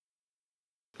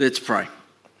Let's pray.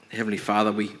 Heavenly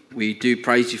Father, we do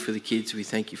praise you for the kids. We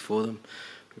thank you for them.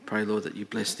 We pray, Lord, that you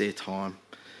bless their time.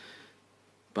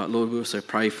 But Lord, we also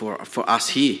pray for us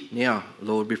here now.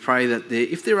 Lord, we pray that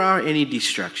if there are any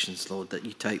distractions, Lord, that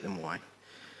you take them away.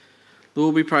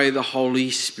 Lord, we pray the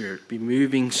Holy Spirit be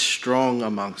moving strong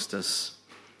amongst us.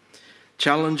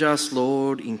 Challenge us,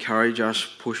 Lord. Encourage us.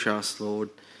 Push us, Lord.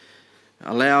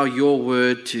 Allow your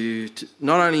word to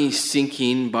not only sink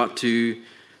in, but to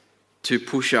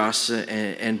push us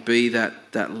and be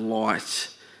that light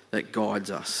that guides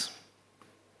us.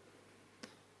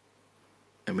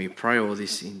 And we pray all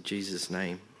this in Jesus'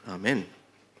 name. Amen.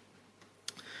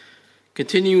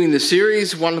 Continuing the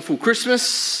series, Wonderful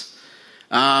Christmas.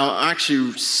 I'm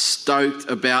actually stoked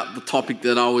about the topic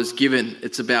that I was given.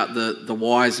 It's about the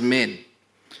wise men.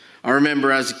 I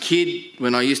remember as a kid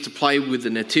when I used to play with the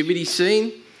nativity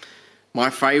scene, my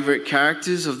favourite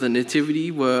characters of the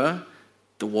nativity were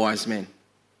the wise men.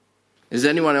 Is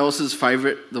anyone else's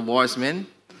favourite the wise men?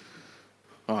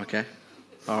 Oh, okay.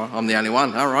 Oh, I'm the only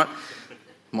one. All right.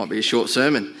 Might be a short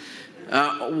sermon.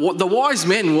 The wise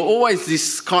men were always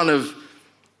this kind of...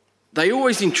 They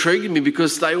always intrigued me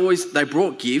because they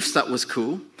brought gifts. That was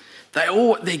cool.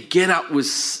 Their get-up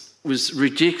was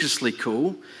ridiculously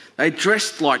cool. They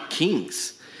dressed like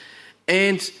kings.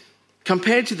 And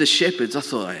compared to the shepherds, I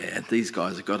thought, yeah, these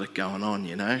guys have got it going on,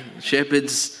 you know.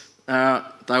 Shepherds,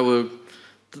 they were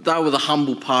the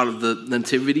humble part of the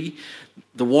nativity.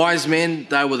 The wise men,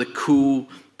 they were the cool,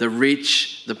 the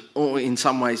rich, or in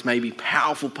some ways maybe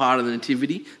powerful part of the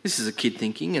nativity. This is a kid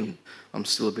thinking, and I'm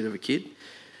still a bit of a kid.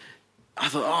 I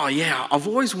thought, oh yeah, I've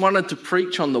always wanted to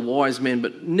preach on the wise men,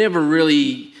 but never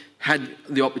really had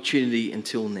the opportunity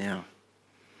until now.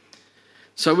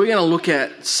 So we're going to look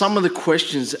at some of the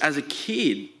questions as a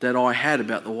kid that I had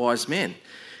about the wise men.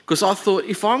 Because I thought,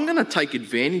 if I'm going to take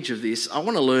advantage of this, I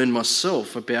want to learn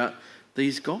myself about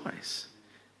these guys.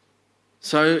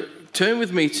 So turn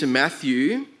with me to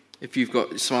Matthew, if you've got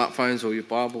smartphones or your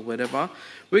Bible, whatever.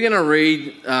 We're going to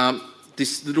read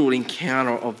this little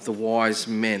encounter of the wise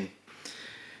men.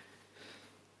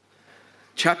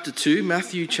 Chapter 2,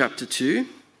 Matthew chapter 2.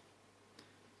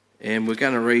 And we're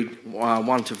going to read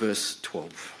 1 to verse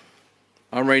 12.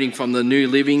 I'm reading from the New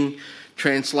Living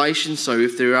Translation, so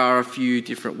if there are a few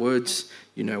different words,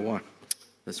 you know why.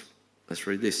 Let's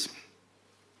read this.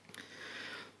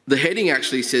 The heading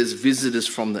actually says, Visitors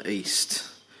from the East.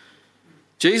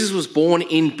 Jesus was born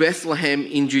in Bethlehem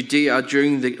in Judea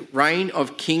during the reign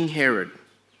of King Herod.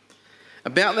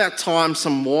 About that time,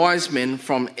 some wise men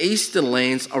from eastern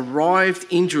lands arrived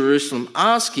in Jerusalem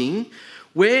asking,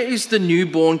 "Where is the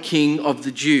newborn king of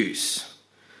the Jews?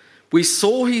 We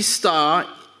saw his star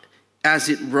as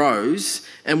it rose,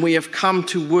 and we have come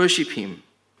to worship him."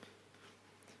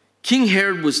 King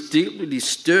Herod was deeply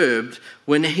disturbed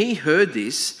when he heard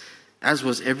this, as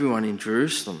was everyone in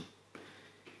Jerusalem.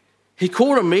 He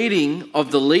called a meeting of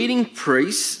the leading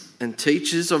priests and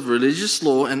teachers of religious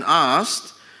law and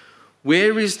asked,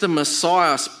 "Where is the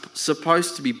Messiah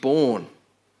supposed to be born?"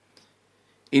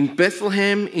 "In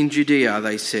Bethlehem in Judea,"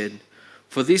 they said,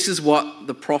 "for this is what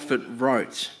the prophet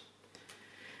wrote.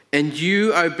 And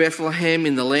you, O Bethlehem,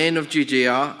 in the land of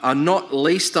Judea, are not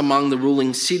least among the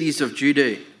ruling cities of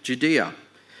Judea.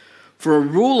 For a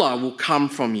ruler will come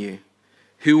from you,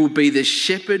 who will be the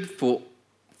shepherd for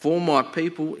my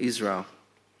people Israel."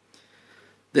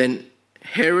 Then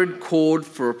Herod called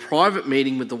for a private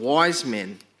meeting with the wise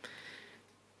men,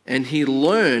 and he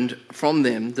learned from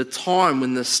them the time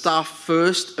when the star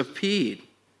first appeared.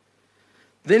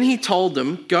 Then he told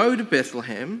them, "Go to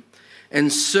Bethlehem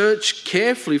and search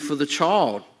carefully for the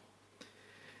child.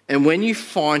 And when you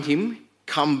find him,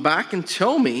 come back and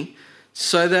tell me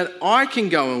so that I can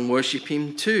go and worship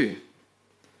him too."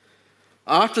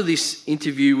 After this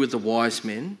interview, the wise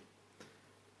men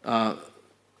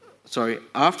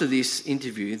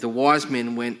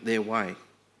went their way.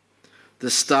 The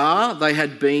star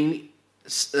had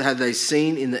they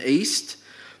seen in the east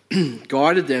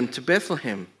guided them to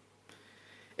Bethlehem.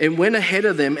 It went ahead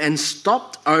of them and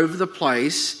stopped over the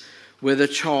place where the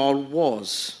child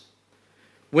was.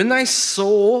 When they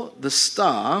saw the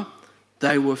star,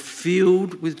 they were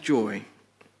filled with joy.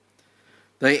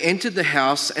 They entered the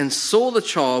house and saw the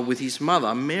child with his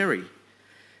mother, Mary,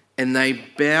 and they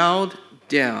bowed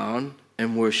down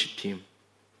and worshipped him.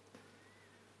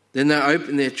 Then they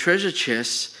opened their treasure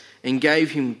chests and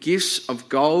gave him gifts of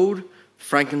gold,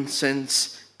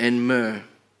 frankincense, and myrrh.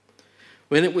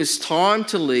 When it was time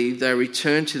to leave, they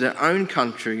returned to their own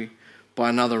country by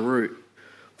another route,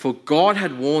 for God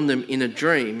had warned them in a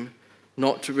dream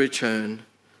not to return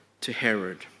to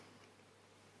Herod.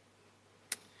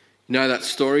 You know that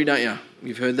story, don't you?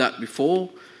 You've heard that before.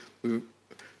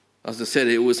 As I said,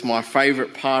 it was my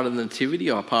favourite part of the Nativity,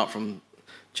 apart from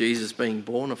Jesus being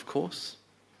born, of course.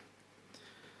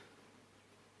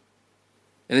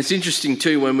 And it's interesting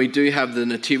too, when we do have the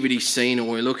nativity scene or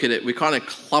we look at it, we kind of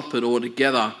clump it all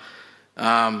together.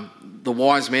 The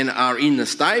wise men are in the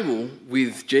stable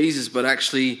with Jesus, but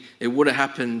actually it would have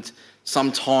happened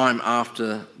some time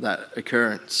after that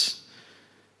occurrence.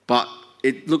 But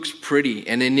it looks pretty.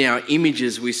 And in our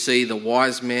images, we see the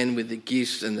wise men with the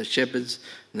gifts and the shepherds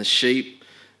and the sheep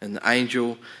and the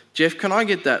angel. Jeff, can I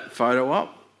get that photo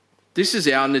up? This is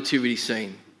our nativity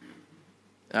scene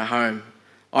at home.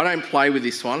 I don't play with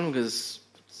this one because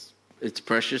it's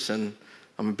precious and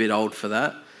I'm a bit old for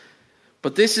that.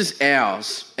 But this is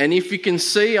ours. And if you can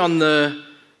see on the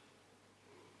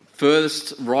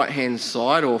furthest right-hand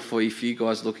side, or for if you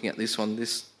guys looking at this one,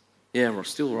 we're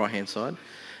still right-hand side.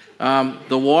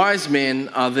 The wise men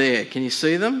are there. Can you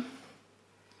see them?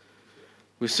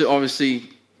 We see, obviously,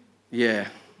 yeah.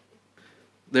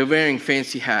 They're wearing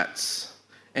fancy hats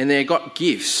and they've got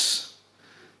gifts.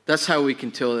 That's how we can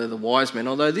tell they're the wise men,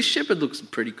 although this shepherd looks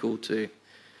pretty cool too.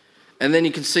 And then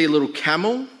you can see a little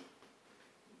camel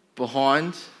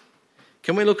behind.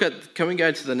 Can we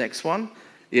go to the next one?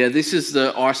 Yeah, this is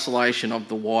the isolation of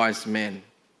the wise men.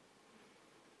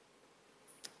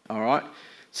 All right.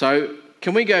 So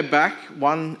can we go back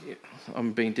one?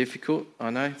 I'm being difficult,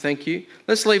 I know. Thank you.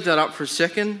 Let's leave that up for a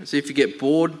second. See if you get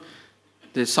bored,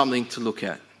 there's something to look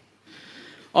at.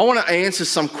 I want to answer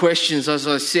some questions, as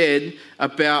I said,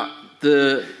 about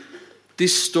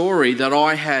this story that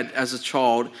I had as a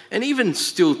child, and even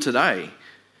still today.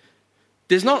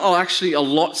 There's not actually a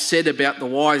lot said about the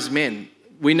wise men.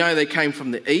 We know they came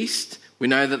from the east. We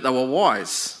know that they were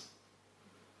wise.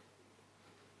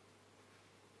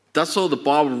 That's all the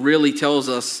Bible really tells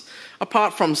us.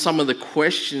 Apart from some of the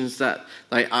questions that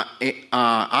they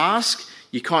ask,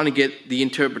 you kind of get the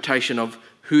interpretation of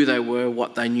who they were,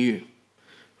 what they knew.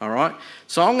 All right?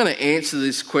 So I'm going to answer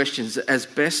these questions as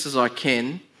best as I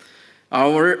can.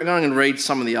 I'm going to read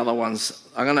some of the other ones.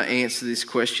 I'm going to answer this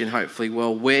question, hopefully,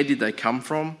 well, where did they come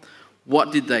from?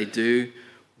 What did they do?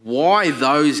 Why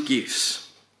those gifts?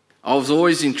 I was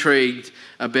always intrigued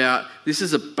about, this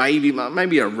is a baby,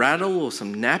 maybe a rattle or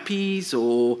some nappies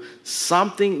or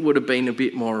something would have been a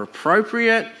bit more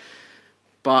appropriate.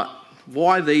 But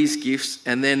why these gifts?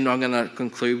 And then I'm going to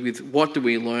conclude with, what do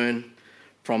we learn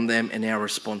from them and our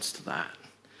response to that?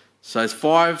 So it's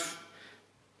 5,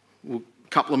 a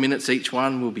couple of minutes each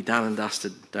one, we'll be done and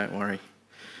dusted, don't worry.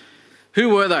 Who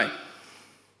were they?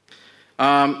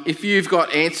 If you've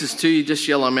got answers to, you just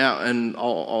yell them out, and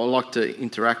I'll like to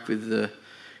interact with the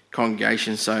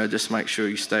congregation, so just make sure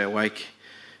you stay awake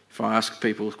if I ask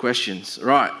people questions.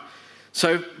 Right,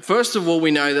 so first of all, we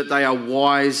know that they are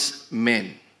wise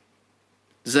men.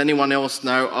 Does anyone else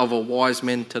know of a wise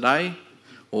man today?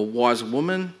 Or wise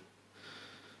woman?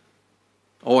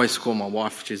 I always call my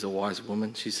wife, she's a wise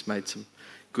woman. She's made some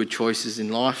good choices in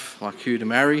life, like who to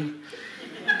marry.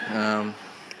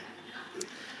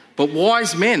 But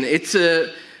wise men,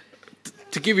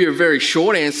 to give you a very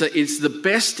short answer, it's the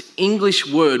best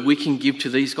English word we can give to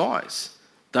these guys.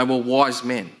 They were wise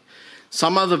men.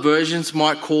 Some other versions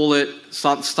might call it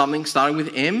something starting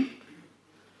with M.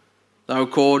 They were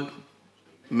called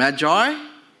magi.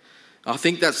 I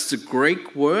think that's the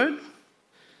Greek word,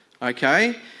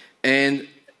 okay? And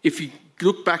if you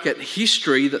look back at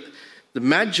history, the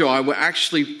Magi were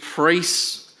actually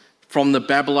priests from the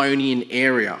Babylonian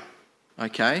area,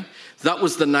 okay? That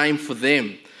was the name for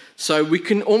them. So we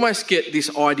can almost get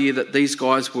this idea that these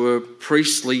guys were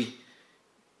priestly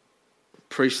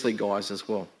guys as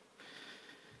well.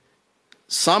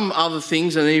 Some other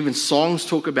things and even songs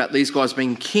talk about these guys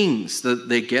being kings, that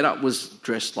their get-up was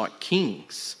dressed like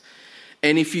kings.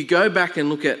 And if you go back and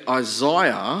look at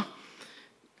Isaiah,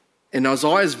 and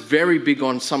Isaiah's very big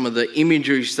on some of the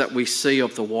imageries that we see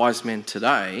of the wise men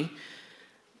today,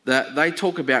 that they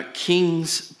talk about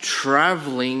kings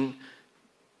travelling,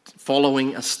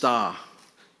 following a star,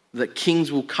 that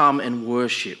kings will come and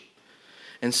worship.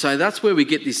 And so that's where we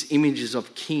get these images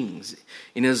of kings.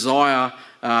 In Isaiah,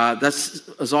 that's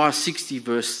Isaiah 60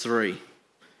 verse 3.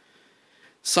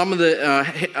 Some of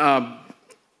the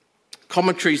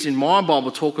commentaries in my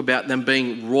Bible talk about them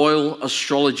being royal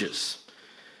astrologers.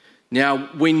 Now,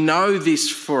 we know this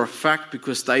for a fact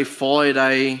because they followed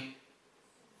a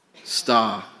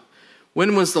star.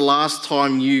 When was the last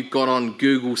time you got on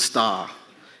Google Star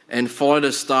and followed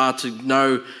a star to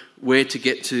know where to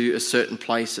get to a certain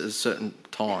place at a certain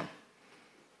time?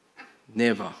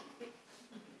 Never.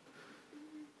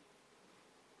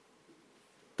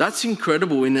 That's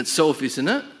incredible in itself, isn't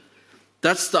it?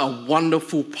 That's the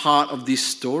wonderful part of this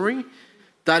story.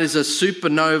 That is a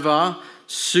supernatural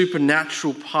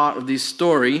part of this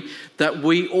story that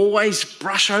we always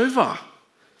brush over.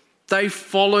 They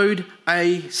followed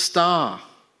a star.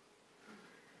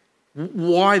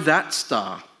 Why that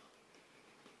star?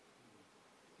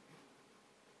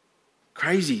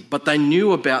 Crazy. But they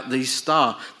knew about this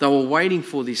star. They were waiting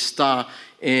for this star,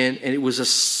 and it was a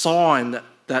sign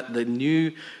that the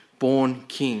newborn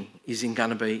king is going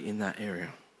to be in that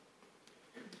area.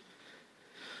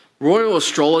 Royal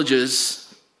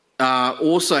astrologers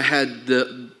also had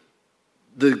the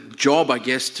job, I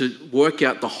guess, to work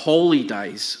out the holy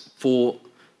days for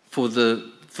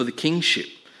the kingship.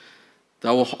 They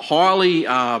were highly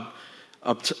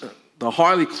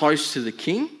close to the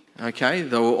king. Okay,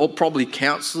 they were all probably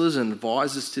counselors and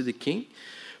advisors to the king,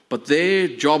 but their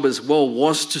job as well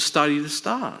was to study the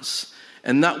stars.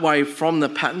 And that way, from the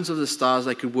patterns of the stars,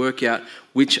 they could work out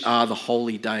which are the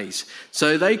holy days.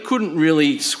 So they couldn't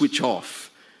really switch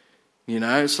off. You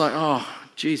know, it's like, oh,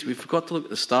 geez, we forgot to look at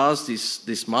the stars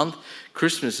this month.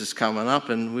 Christmas is coming up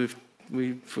and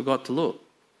we forgot to look.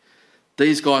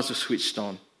 These guys were switched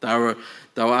on. They were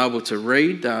able to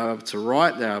read, they were able to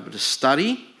write, they were able to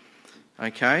study.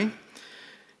 Okay?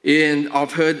 And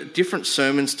I've heard different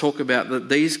sermons talk about that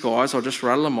these guys, I'll just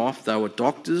rattle them off, they were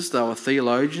doctors, they were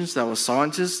theologians, they were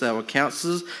scientists, they were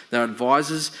counselors, they were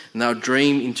advisors, and they were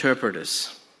dream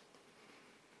interpreters.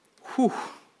 Whew.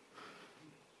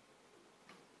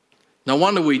 No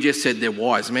wonder we just said they're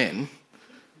wise men.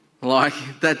 Like,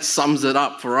 that sums it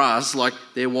up for us, like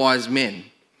they're wise men.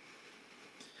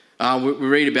 We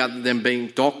read about them being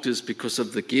doctors because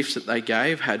of the gifts that they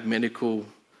gave, had medical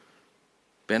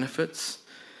benefits.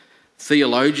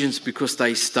 Theologians because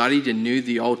they studied and knew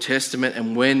the Old Testament,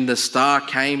 and when the star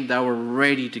came, they were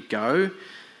ready to go.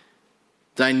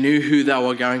 They knew who they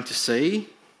were going to see.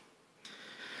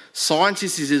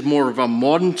 Scientists is more of a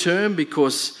modern term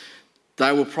because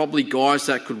they were probably guys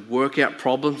that could work out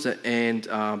problems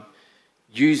and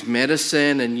use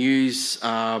medicine and use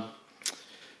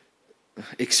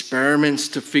experiments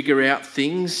to figure out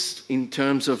things in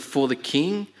terms of for the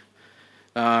king.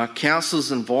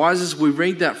 Counselors and advisors, we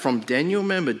read that from Daniel.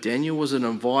 Remember, Daniel was an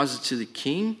advisor to the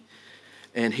king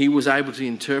and he was able to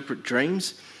interpret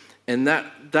dreams, and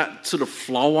that sort of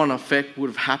flow-on effect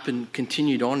would have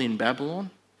continued on in Babylon.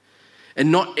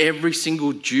 And not every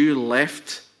single Jew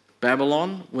left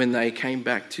Babylon when they came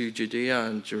back to Judea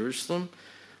and Jerusalem.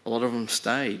 A lot of them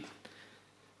stayed.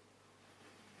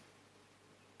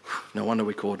 No wonder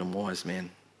we called them wise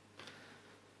men.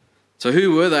 So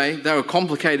who were they? They were a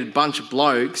complicated bunch of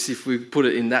blokes, if we put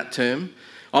it in that term.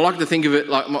 I like to think of it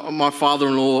like my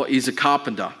father-in-law is a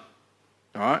carpenter.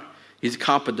 All right? He's a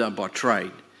carpenter by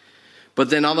trade. But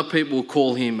then other people will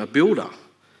call him a builder.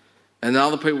 And then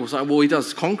other people will say, well, he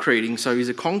does concreting, so he's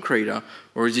a concreter,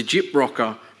 or he's a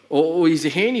gyprocker, or he's a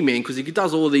handyman because he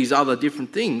does all these other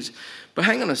different things. But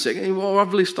hang on a second, well,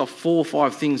 I've listed off 4 or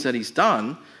 5 things that he's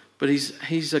done, but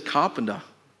he's a carpenter.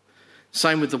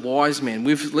 Same with the wise men.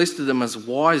 We've listed them as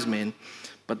wise men,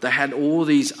 but they had all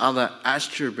these other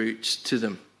attributes to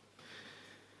them.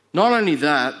 Not only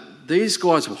that, these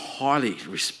guys were highly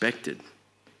respected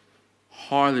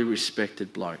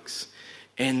blokes,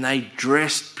 and they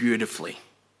dressed beautifully.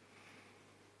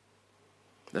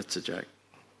 That's a joke.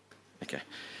 Okay.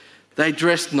 They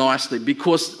dressed nicely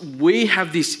because we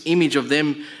have this image of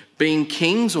them being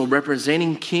kings or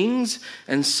representing kings,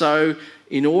 and so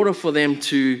in order for them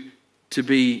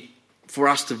for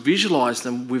us to visualize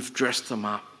them, we've dressed them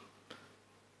up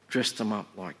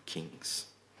like kings.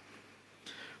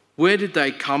 Where did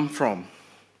they come from?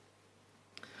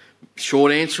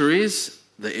 Short answer is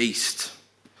the east.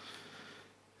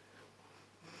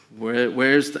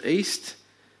 Where is the east?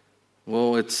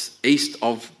 Well, it's east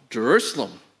of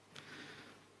Jerusalem.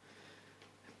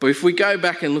 But if we go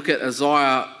back and look at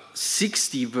Isaiah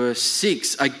 60 verse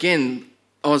 6, again,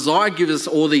 Isaiah gives us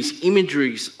all these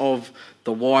imageries of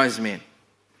the wise men.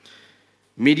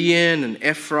 Midian and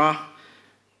Ephraim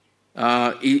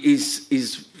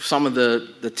is some of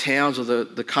the towns or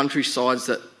the countrysides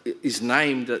that is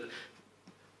named that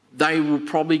they were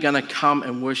probably going to come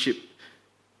and worship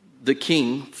the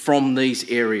king from these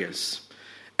areas.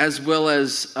 As well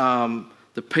as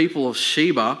the people of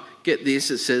Sheba, get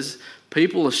this, it says,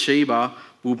 people of Sheba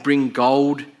will bring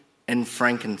gold and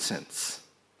frankincense.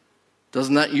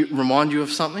 Doesn't that remind you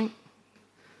of something?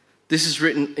 This is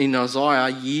written in Isaiah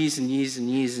years and years and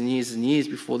years and years and years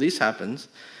before this happens.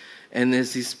 And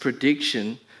there's this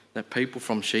prediction that people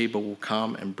from Sheba will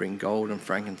come and bring gold and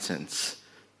frankincense.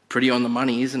 Pretty on the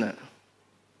money, isn't it?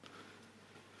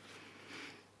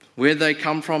 where they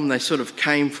come from. They sort of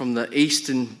came from the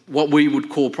eastern, what we would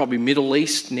call probably Middle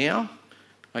East now,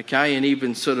 okay, and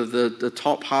even sort of the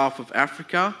top half of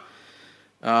Africa.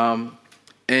 And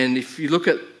if you look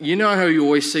at, you know how you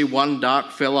always see one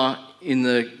dark fella in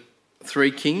the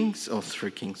three kings,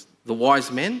 the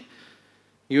wise men?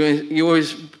 You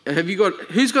always,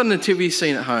 who's got a nativity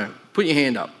scene at home? Put your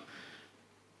hand up.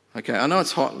 Okay, I know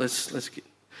it's hot, let's get,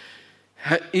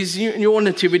 is in your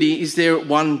nativity, is there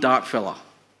one dark fella?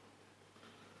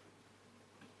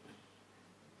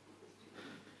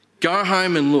 Go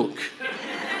home and look,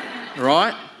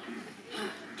 right?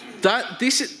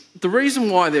 The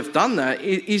reason why they've done that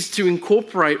is to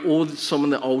incorporate some of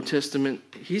the Old Testament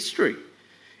history.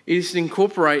 It is to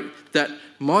incorporate that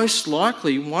most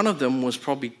likely one of them was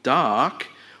probably dark,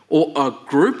 or a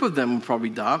group of them were probably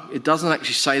dark. It doesn't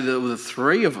actually say that there were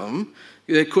three of them.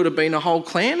 There could have been a whole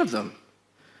clan of them.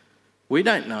 We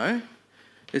don't know.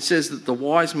 It says that the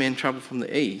wise men travelled from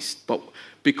the east, but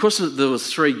because there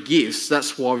was three gifts,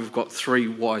 that's why we've got three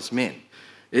wise men.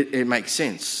 It makes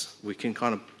sense. We can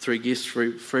kind of three gifts,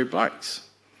 three blokes.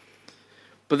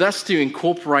 But that's to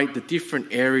incorporate the different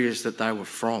areas that they were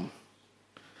from.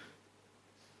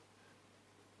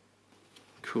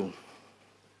 Cool.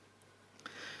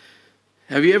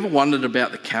 Have you ever wondered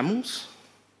about the camels?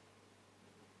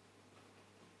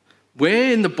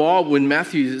 Where in the Bible, in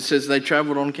Matthew, it says they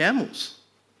travelled on camels?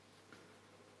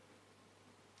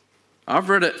 I've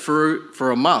read it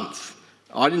for a month.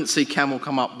 I didn't see camel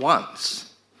come up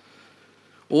once.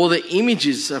 All the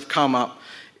images have come up.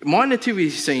 My nativity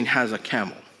scene has a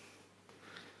camel.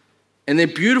 And they're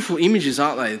beautiful images,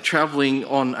 aren't they? Travelling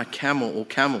on a camel or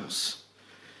camels.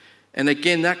 And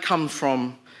again, that comes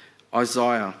from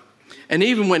Isaiah. And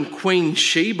even when Queen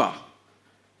Sheba,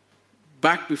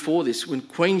 back before this, when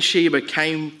Queen Sheba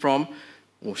came from,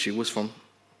 well, she was from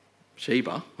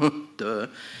Sheba, duh.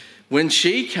 When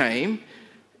she came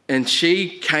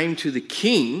to the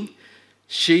king,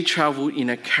 she travelled in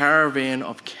a caravan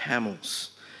of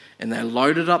camels. And they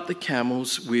loaded up the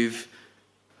camels with,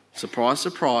 surprise,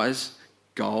 surprise,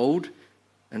 gold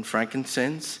and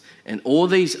frankincense and all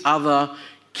these other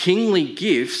kingly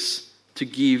gifts to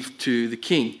give to the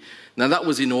king. Now that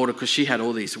was in order because she had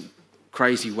all these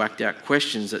crazy whacked out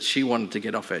questions that she wanted to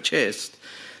get off her chest,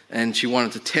 and she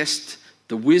wanted to test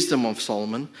the wisdom of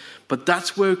Solomon. But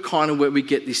that's where we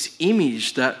get this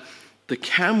image that the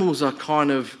camels are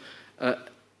kind of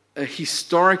a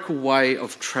historical way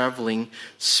of travelling,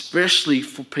 especially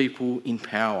for people in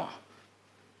power.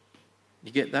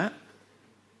 You get that?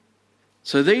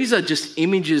 So these are just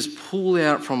images pulled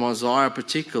out from Isaiah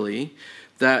particularly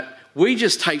that we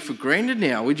just take for granted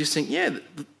now. We just think, yeah,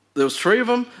 there was three of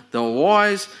them, they were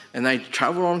wise, and they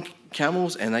travelled on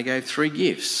camels, and they gave three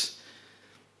gifts.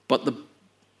 But the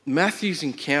Matthew's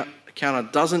encounter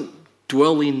doesn't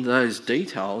dwell in those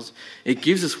details. It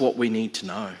gives us what we need to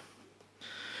know.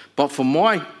 But for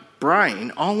my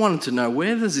brain, I wanted to know,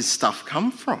 where does this stuff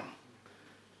come from?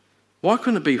 Why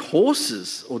couldn't it be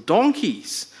horses or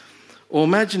donkeys? Or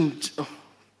imagine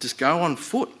just go on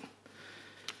foot.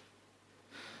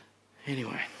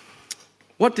 Anyway,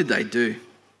 what did they do?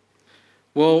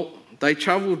 Well, they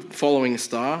travelled following a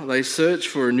star, they searched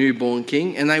for a newborn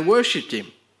king, and they worshipped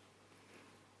him.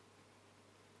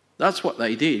 That's what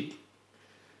they did.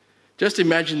 Just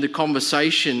imagine the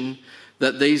conversation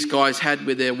that these guys had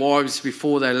with their wives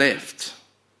before they left.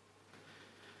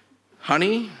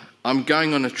 Honey, I'm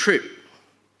going on a trip.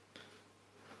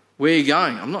 Where are you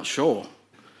going? I'm not sure.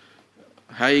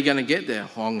 How are you going to get there?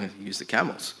 Well, I'm going to use the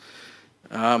camels.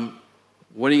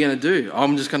 What are you going to do?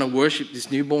 I'm just going to worship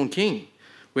this newborn king.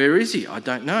 Where is he? I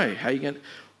don't know. How are you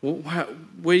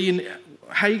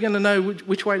going to know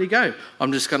which way to go?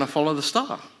 I'm just going to follow the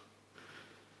star.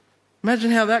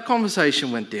 Imagine how that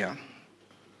conversation went down.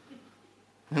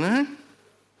 You know?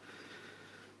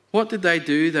 What did they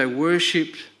do? They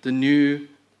worshipped the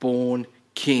newborn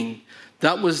king.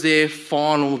 That was their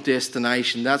final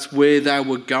destination. That's where they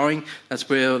were going. That's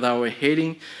where they were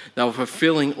heading. They were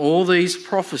fulfilling all these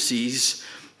prophecies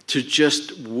to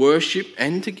just worship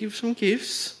and to give some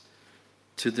gifts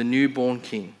to the newborn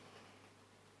king.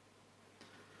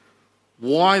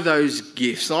 Why those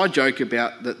gifts? I joke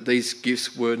about that these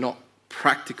gifts were not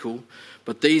practical,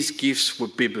 but these gifts were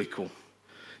biblical.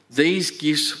 These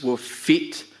gifts were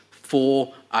fit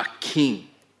for a king.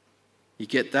 You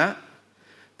get that?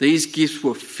 These gifts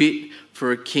were fit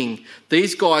for a king.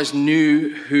 These guys knew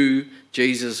who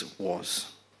Jesus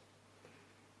was.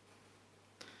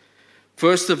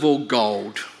 First of all,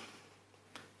 gold.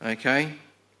 Okay?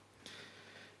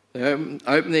 They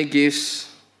open their gifts.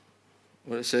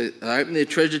 What it says? They open their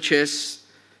treasure chests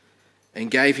and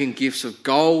gave him gifts of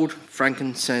gold,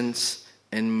 frankincense,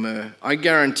 and myrrh. I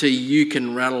guarantee you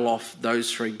can rattle off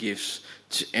those three gifts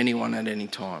to anyone at any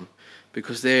time,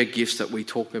 because they're gifts that we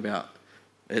talk about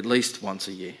at least once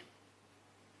a year.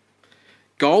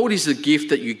 Gold is a gift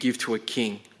that you give to a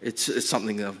king. It's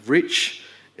something that's rich,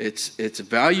 it's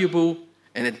valuable,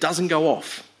 and it doesn't go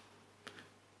off.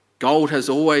 Gold has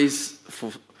always,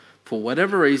 for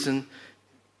whatever reason,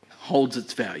 holds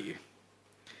its value.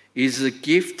 It is a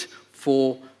gift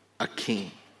for a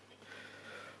king.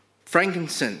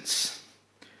 Frankincense.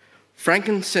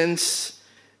 Frankincense,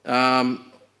 as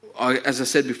I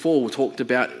said before, we talked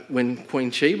about when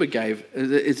Queen Sheba gave.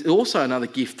 It's also another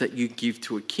gift that you give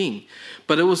to a king,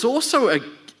 but it was also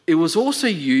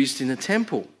used in the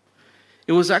temple.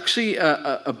 It was actually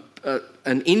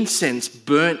an incense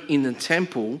burnt in the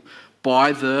temple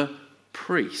by the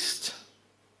priest.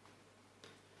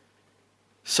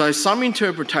 So some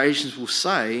interpretations will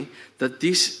say that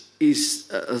this is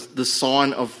the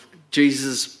sign of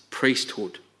Jesus'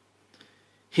 priesthood,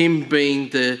 him being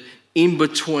the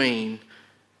in-between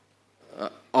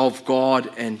of God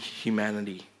and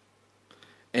humanity.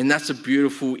 And that's a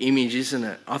beautiful image, isn't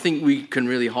it? I think we can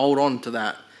really hold on to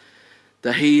that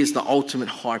he is the ultimate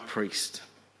high priest.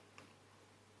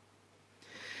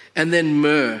 And then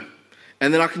myrrh.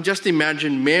 And then I can just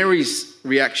imagine Mary's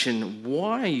reaction.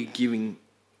 Why are you giving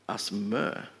us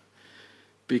myrrh?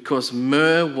 Because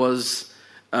myrrh was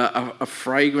a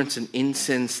fragrance and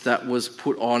incense that was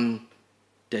put on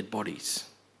dead bodies.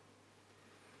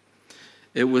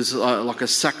 It was like a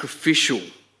sacrificial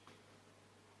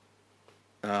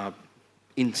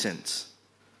incense.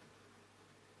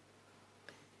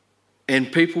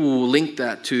 And people will link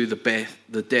that to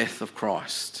the death of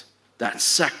Christ, that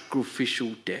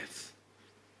sacrificial death,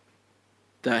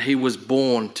 that he was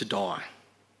born to die.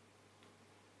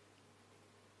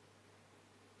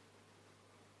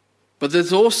 But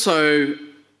there's also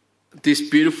this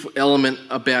beautiful element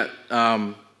about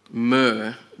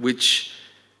myrrh, which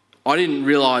I didn't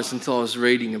realise until I was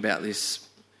reading about this.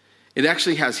 It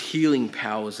actually has healing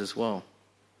powers as well.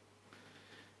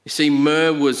 You see,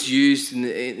 myrrh was used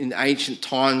in ancient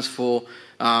times for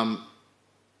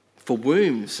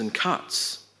wounds and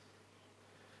cuts.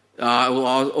 I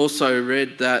also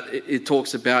read that it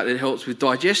talks about it helps with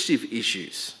digestive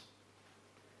issues.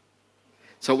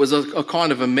 So it was a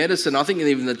kind of a medicine. I think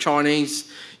even the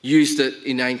Chinese used it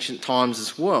in ancient times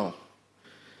as well.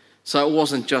 So it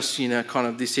wasn't just, kind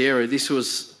of this area. This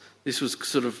was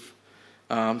sort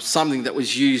of something that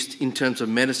was used in terms of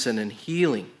medicine and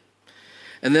healing.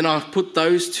 And then I've put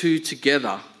those two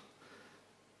together,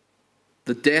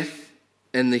 the death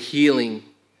and the healing.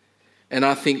 And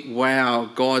I think, wow,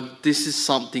 God, this is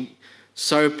something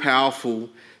so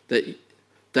powerful that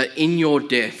in your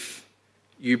death,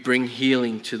 you bring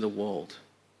healing to the world.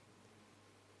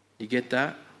 You get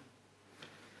that?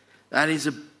 That is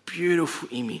a beautiful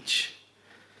image.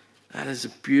 That is a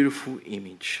beautiful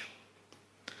image.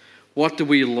 What do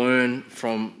we learn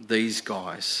from these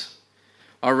guys?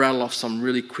 I'll rattle off some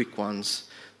really quick ones.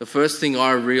 The first thing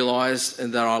I realised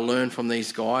and that I learned from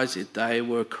these guys is they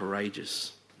were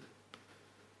courageous.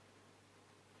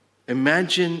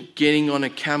 Imagine getting on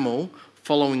a camel,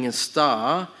 following a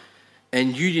star,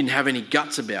 and you didn't have any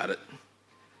guts about it.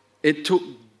 It took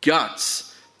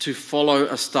guts to follow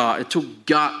a star. It took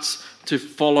guts to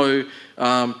follow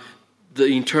the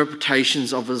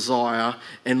interpretations of Isaiah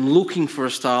and looking for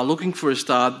a star.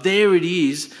 There it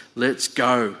is. Let's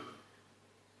go.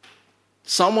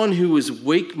 Someone who is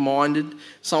weak-minded,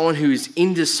 someone who is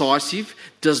indecisive,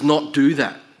 does not do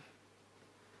that.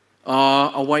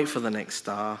 I'll wait for the next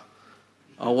star.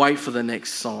 I'll wait for the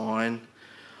next sign.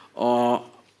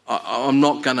 I'm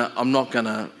not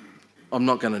gonna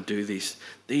do this.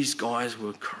 These guys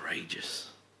were courageous.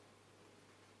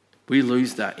 We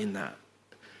lose that in that.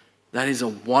 That is a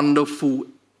wonderful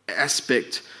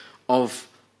aspect of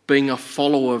being a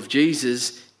follower of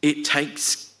Jesus. It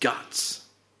takes guts.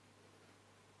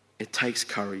 It takes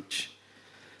courage.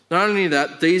 Not only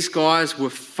that, these guys were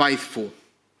faithful.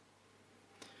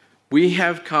 We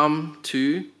have come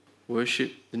to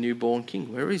worship the newborn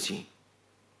King. Where is he?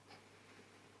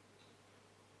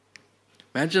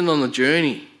 Imagine on the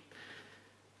journey,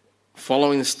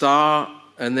 following the star,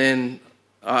 and then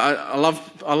I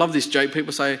love this joke.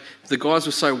 People say, if the guys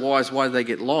were so wise, why did they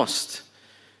get lost?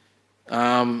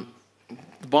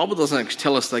 The Bible doesn't actually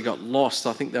tell us they got lost.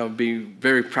 I think that would be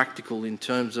very practical in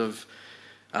terms of,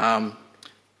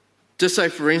 just say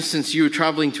for instance, you were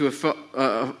travelling to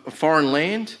a foreign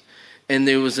land and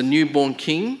there was a newborn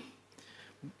king.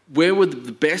 Where would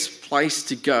the best place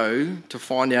to go to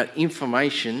find out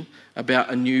information about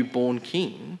a newborn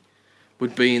king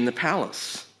would be in the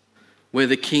palace where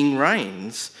the king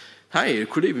reigns. Hey, it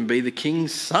could even be the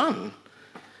king's son.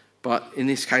 But in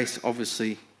this case,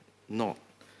 obviously not.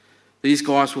 These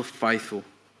guys were faithful.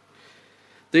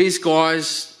 These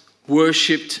guys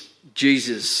worshipped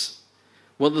Jesus.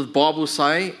 What does the Bible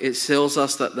say? It tells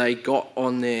us that they got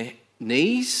on their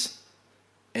knees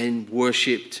and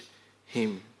worshipped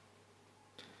him.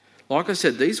 Like I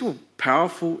said, these were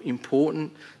powerful,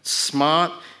 important,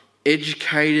 smart,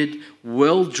 educated,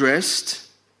 well-dressed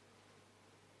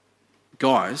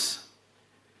guys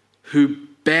who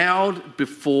bowed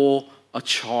before a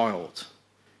child.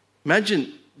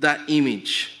 Imagine that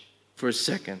image for a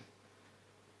second.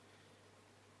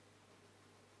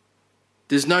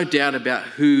 There's no doubt about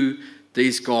who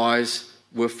these guys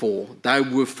were for. They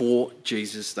were for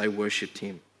Jesus. They worshipped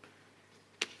him.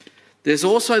 There's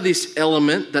also this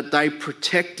element that they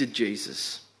protected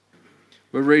Jesus.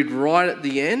 We read right at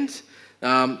the end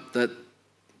that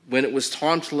when it was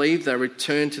time to leave, they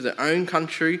returned to their own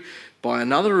country by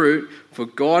another route, for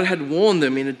God had warned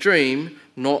them in a dream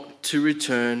not to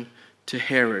return to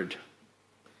Herod.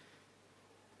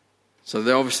 So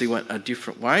they obviously went a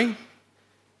different way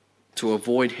to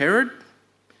avoid Herod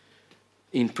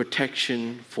in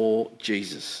protection for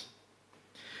Jesus.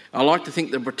 I like to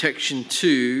think the protection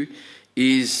too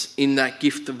is in that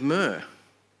gift of myrrh.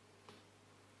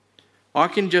 I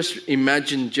can just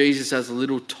imagine Jesus as a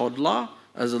little toddler,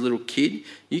 as a little kid.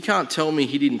 You can't tell me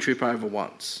he didn't trip over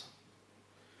once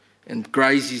and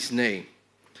graze his knee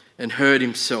and hurt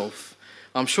himself.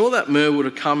 I'm sure that myrrh would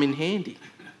have come in handy.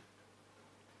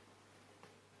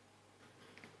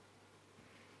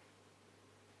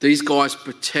 These guys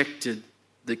protected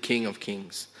the King of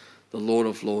Kings, the Lord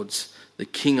of Lords, the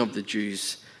King of the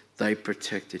Jews. They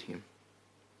protected him.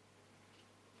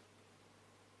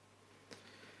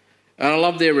 And I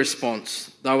love their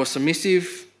response. They were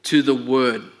submissive to the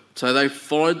word. So they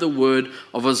followed the word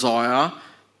of Isaiah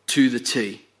to the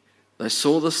T. They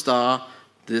saw the star.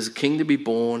 There's a king to be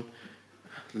born.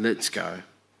 Let's go.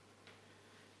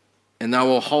 And they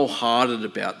were wholehearted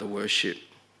about the worship.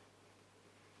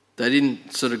 They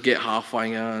didn't sort of get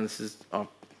halfway and go,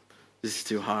 this is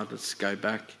too hard, let's go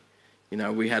back. You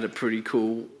know, we had it pretty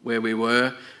cool where we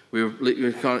were. We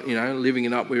were kind of, living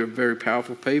it up. We were very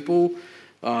powerful people.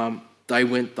 They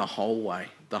went the whole way,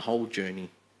 the whole journey.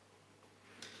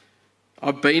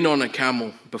 I've been on a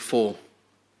camel before.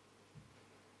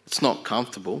 It's not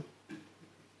comfortable.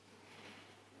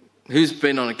 Who's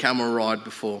been on a camel ride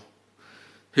before?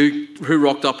 Who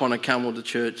rocked up on a camel to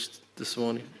church this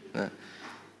morning? No.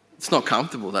 It's not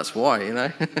comfortable, that's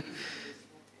why,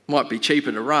 Might be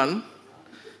cheaper to run,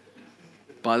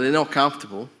 but they're not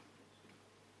comfortable.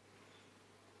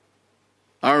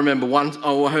 I remember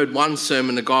I heard one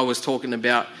sermon, the guy was talking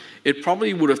about, it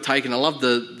probably would have taken, I love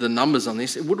the numbers on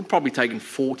this, it would have probably taken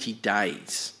 40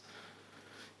 days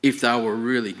if they were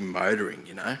really motoring,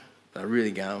 They're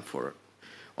really going for it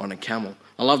on a camel.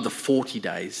 I love the 40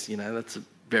 days, that's a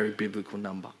very biblical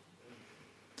number.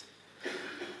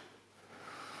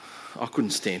 I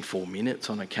couldn't stand 4 minutes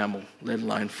on a camel, let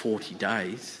alone 40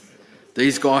 days.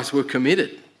 These guys were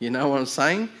committed, you know what I'm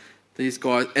saying? These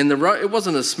guys, and the road, it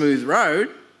wasn't a smooth road.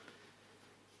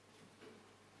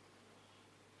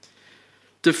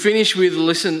 To finish with,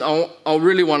 listen, I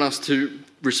really want us to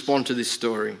respond to this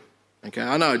story. Okay,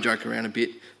 I know I joke around a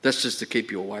bit. That's just to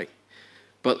keep you awake.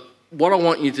 But what I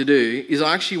want you to do is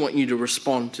I actually want you to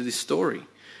respond to this story.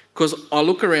 Because I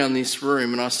look around this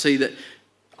room and I see that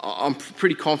I'm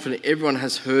pretty confident everyone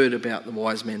has heard about the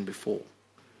wise men before.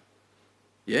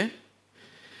 Yeah?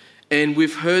 And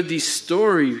we've heard this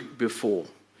story before.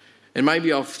 And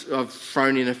maybe I've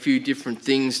thrown in a few different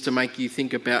things to make you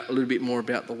think about a little bit more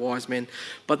about the wise men.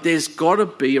 But there's got to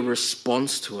be a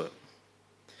response to it.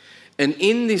 And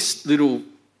in this little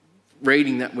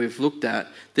reading that we've looked at,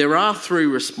 there are 3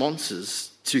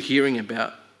 responses to hearing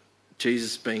about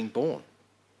Jesus being born.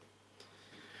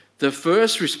 The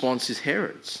first response is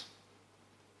Herod's.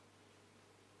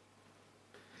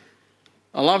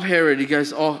 I love Herod. He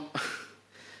goes,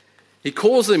 he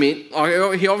calls them in.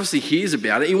 He obviously hears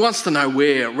about it. He wants to know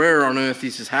where on earth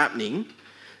this is happening.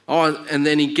 And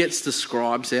then he gets the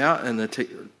scribes out and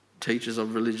the teachers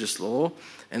of religious law,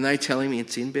 and they tell him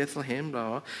it's in Bethlehem, blah,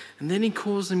 blah. And then he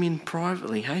calls them in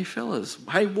privately. Hey, fellas,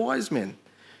 hey, wise men,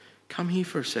 come here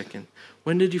for a second.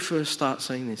 When did you first start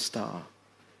seeing this star?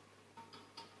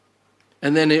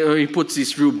 And then he puts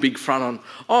this real big front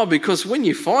on, because when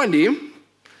you find him,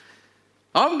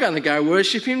 I'm going to go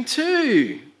worship him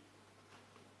too.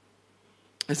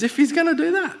 As if he's going to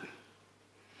do that.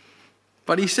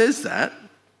 But he says that.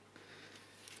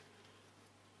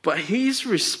 But his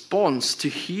response to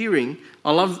hearing,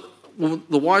 the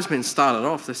wise men started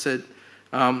off, they said,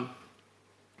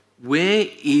 where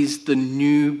is the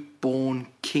newborn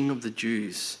King of the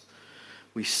Jews?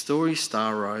 We saw his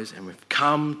star rose and we've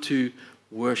come to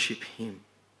worship him.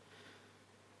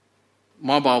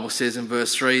 My Bible says in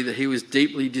verse 3 that he was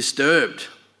deeply disturbed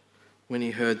when he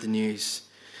heard the news.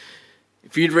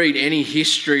 If you'd read any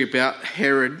history about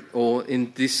Herod, or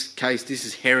in this case, this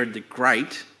is Herod the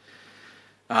Great,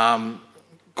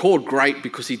 called great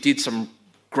because he did some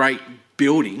great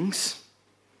buildings,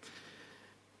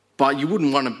 but you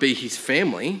wouldn't want to be his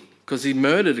family because he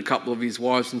murdered a couple of his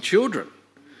wives and children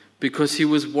because he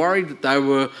was worried that they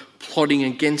were plotting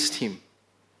against him.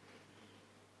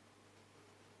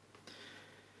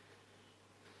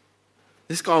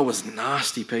 This guy was a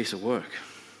nasty piece of work.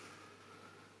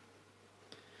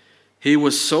 He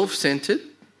was self-centered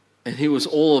and he was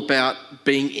all about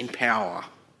being in power.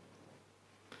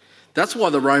 That's why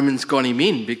the Romans got him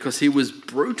in, because he was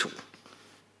brutal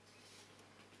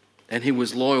and he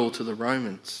was loyal to the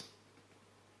Romans.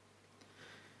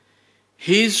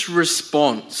 His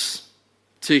response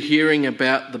to hearing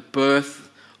about the birth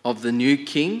of the new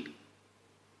king,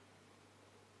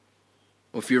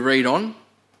 or if you read on,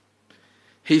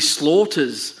 he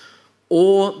slaughters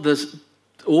all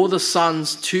the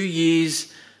sons 2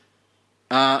 years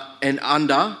and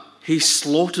under. He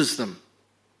slaughters them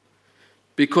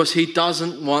because he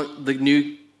doesn't want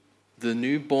the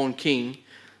newborn king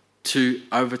to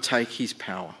overtake his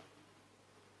power.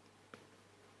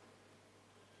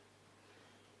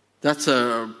 That's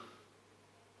an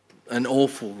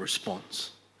awful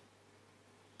response.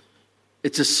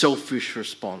 It's a selfish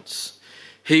response.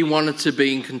 He wanted to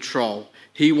be in control.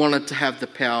 He wanted to have the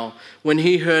power. When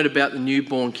he heard about the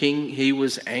newborn king, he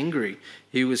was angry.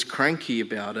 He was cranky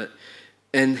about it.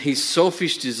 And his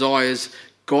selfish desires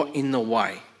got in the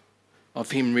way of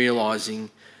him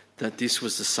realizing that this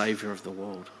was the Saviour of the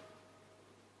world.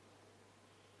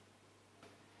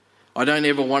 I don't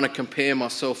ever want to compare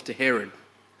myself to Herod.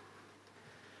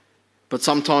 But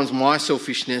sometimes my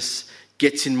selfishness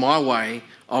gets in my way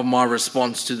of my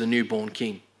response to the newborn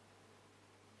king.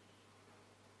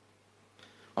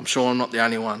 I'm sure I'm not the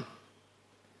only one.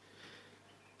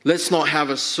 Let's not have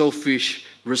a selfish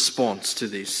response to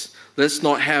this. Let's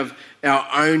not have our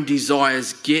own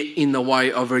desires get in the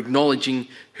way of acknowledging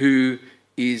who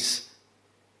is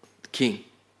the king.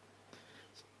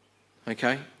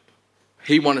 Okay?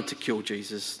 He wanted to kill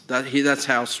Jesus. That's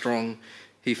how strong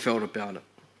he felt about it.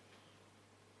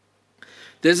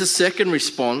 There's a second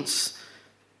response,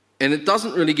 and it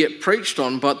doesn't really get preached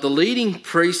on, but the leading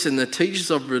priests and the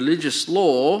teachers of religious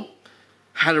law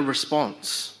had a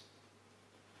response.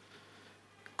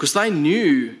 Because they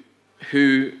knew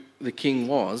who the king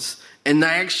was, and they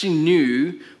actually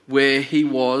knew where he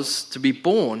was to be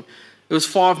born. It was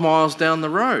 5 miles down the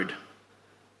road.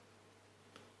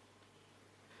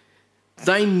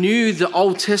 They knew the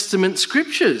Old Testament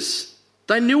scriptures.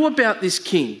 They knew about this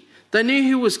king. They knew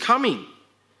who was coming.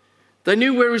 They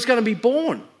knew where he was going to be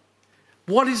born.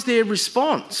 What is their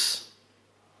response?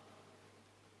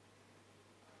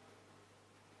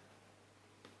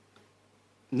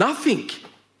 Nothing.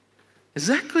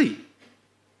 Exactly.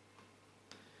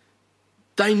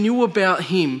 They knew about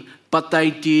him, but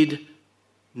they did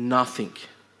nothing.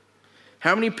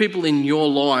 How many people in your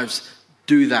lives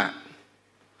do that?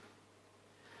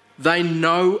 They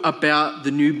know about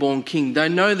the newborn king. They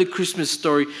know the Christmas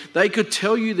story. They could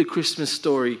tell you the Christmas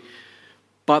story,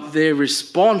 but their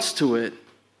response to it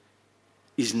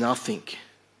is nothing.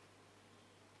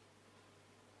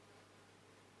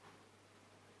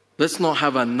 Let's not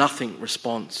have a nothing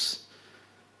response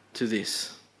to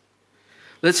this.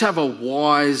 Let's have a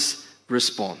wise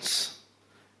response,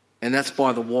 and that's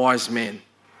by the wise men.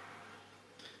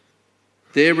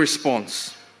 Their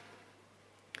response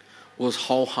was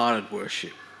wholehearted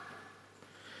worship.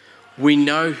 We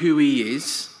know who he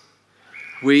is.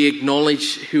 We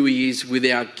acknowledge who he is with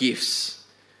our gifts.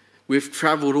 We've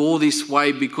travelled all this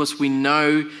way because we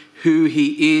know who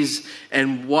he is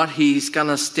and what he's going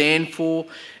to stand for,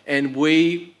 and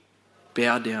we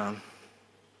bow down.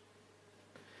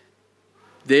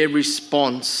 Their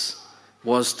response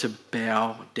was to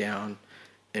bow down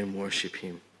and worship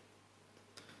him.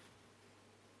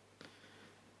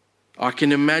 I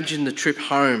can imagine the trip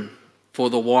home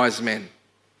for the wise men.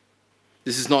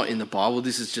 This is not in the Bible,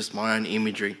 this is just my own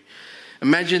imagery.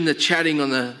 Imagine the chatting on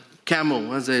the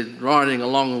camel as they're riding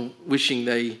along, wishing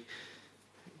they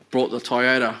brought the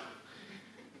Toyota.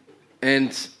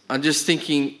 And I'm just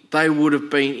thinking they would have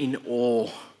been in awe.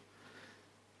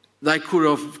 They could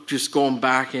have just gone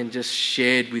back and just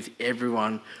shared with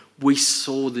everyone we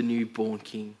saw the newborn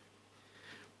King.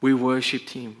 We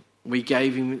worshipped him. We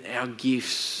gave him our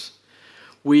gifts.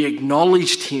 We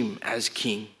acknowledged him as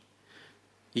King.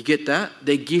 You get that?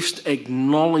 Their gifts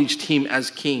acknowledged him as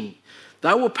King.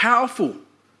 They were powerful,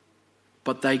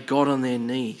 but they got on their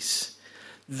knees.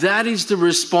 That is the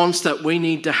response that we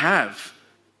need to have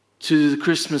to the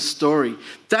Christmas story.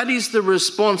 That is the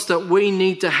response that we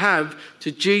need to have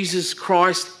to Jesus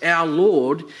Christ our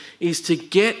Lord, is to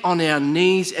get on our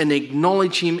knees and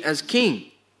acknowledge him as King.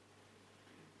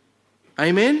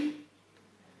 Amen?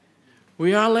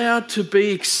 We are allowed to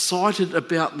be excited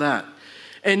about that.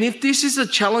 And if this is a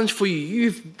challenge for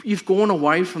you, you've gone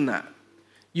away from that.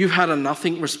 You've had a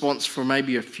nothing response for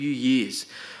maybe a few years.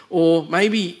 Or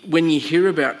maybe when you hear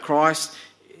about Christ,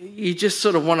 you just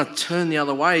sort of want to turn the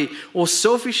other way. Or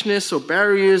selfishness or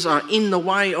barriers are in the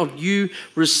way of you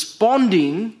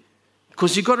responding,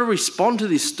 because you've got to respond to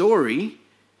this story.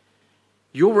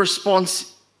 Your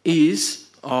response is,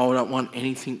 oh, I don't want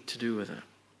anything to do with it.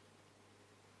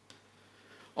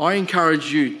 I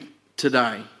encourage you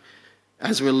today,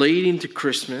 as we lead into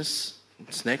Christmas,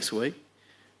 it's next week,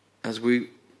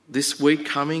 this week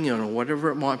coming or whatever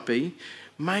it might be,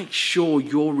 make sure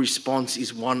your response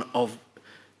is one of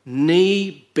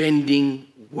knee-bending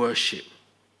worship.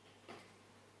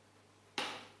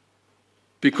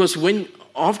 Because when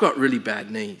I've got really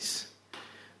bad knees,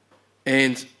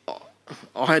 and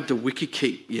I had to wicket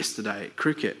keep yesterday at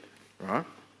cricket, right?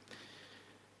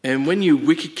 And when you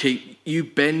wicket keep, you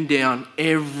bend down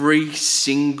every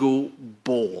single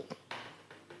ball.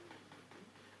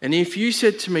 And if you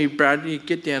said to me, Brad, you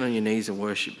get down on your knees and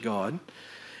worship God,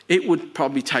 it would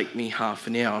probably take me half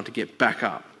an hour to get back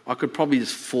up. I could probably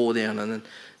just fall down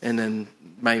and then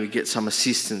maybe get some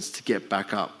assistance to get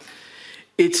back up.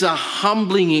 It's a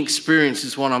humbling experience,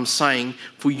 is what I'm saying,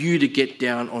 for you to get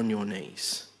down on your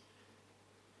knees.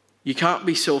 You can't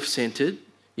be self-centered.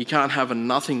 You can't have a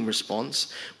nothing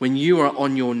response. When you are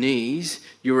on your knees,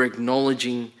 you're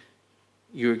acknowledging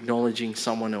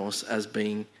someone else as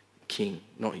being King,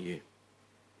 not you.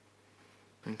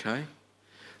 Okay?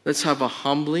 Let's have a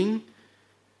humbling,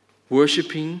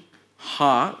 worshipping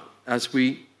heart as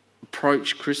we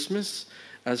approach Christmas,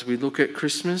 as we look at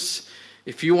Christmas.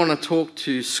 If you want to talk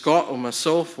to Scott or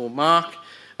myself or Mark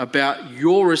about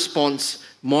your response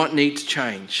might need to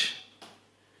change,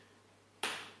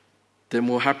 then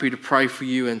we're happy to pray for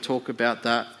you and talk about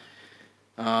that.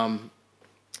 So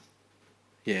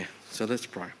let's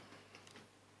pray.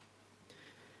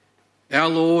 Our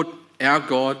Lord, our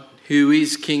God, who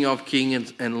is King of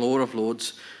kings and Lord of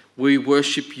lords, we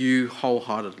worship you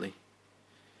wholeheartedly.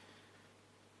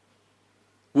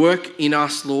 Work in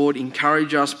us, Lord,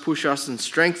 encourage us, push us and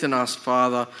strengthen us,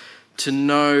 Father, to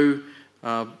know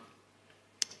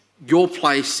your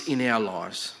place in our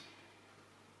lives.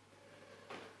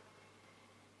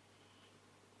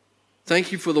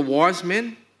 Thank you for the wise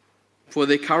men, for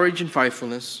their courage and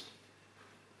faithfulness,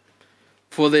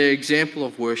 for their example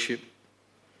of worship,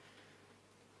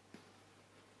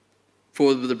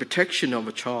 for the protection of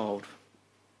a child.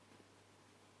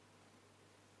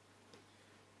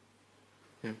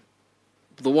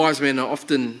 The wise men are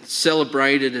often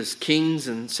celebrated as kings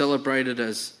and celebrated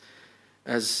as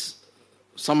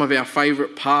some of our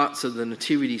favourite parts of the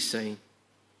nativity scene.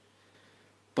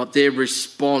 But their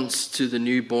response to the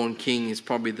newborn King is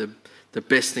probably the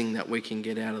best thing that we can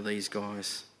get out of these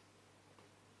guys.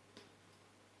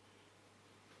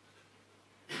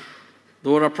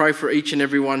 Lord, I pray for each and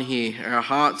every one here. Our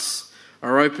hearts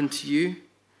are open to you.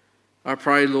 I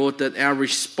pray, Lord, that our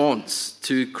response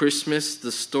to Christmas,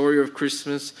 the story of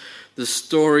Christmas, the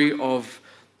story of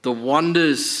the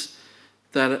wonders,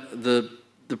 that the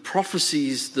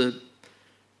prophecies, the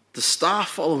star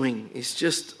following is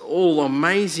just all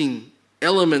amazing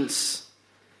elements.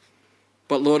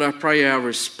 But Lord, I pray our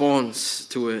response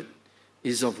to it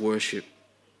is of worship.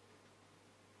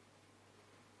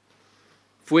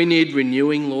 If we need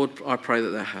renewing, Lord, I pray that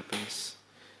that happens.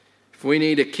 If we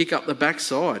need a kick up the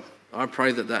backside, I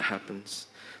pray that that happens.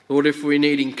 Lord, if we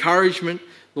need encouragement,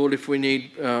 Lord, if we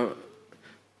need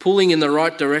pulling in the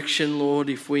right direction, Lord,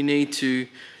 if we need to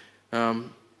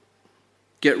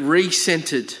get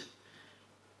recentered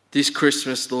this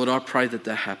Christmas, Lord, I pray that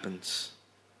that happens.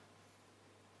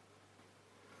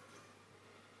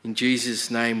 In Jesus'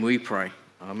 name we pray.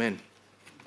 Amen.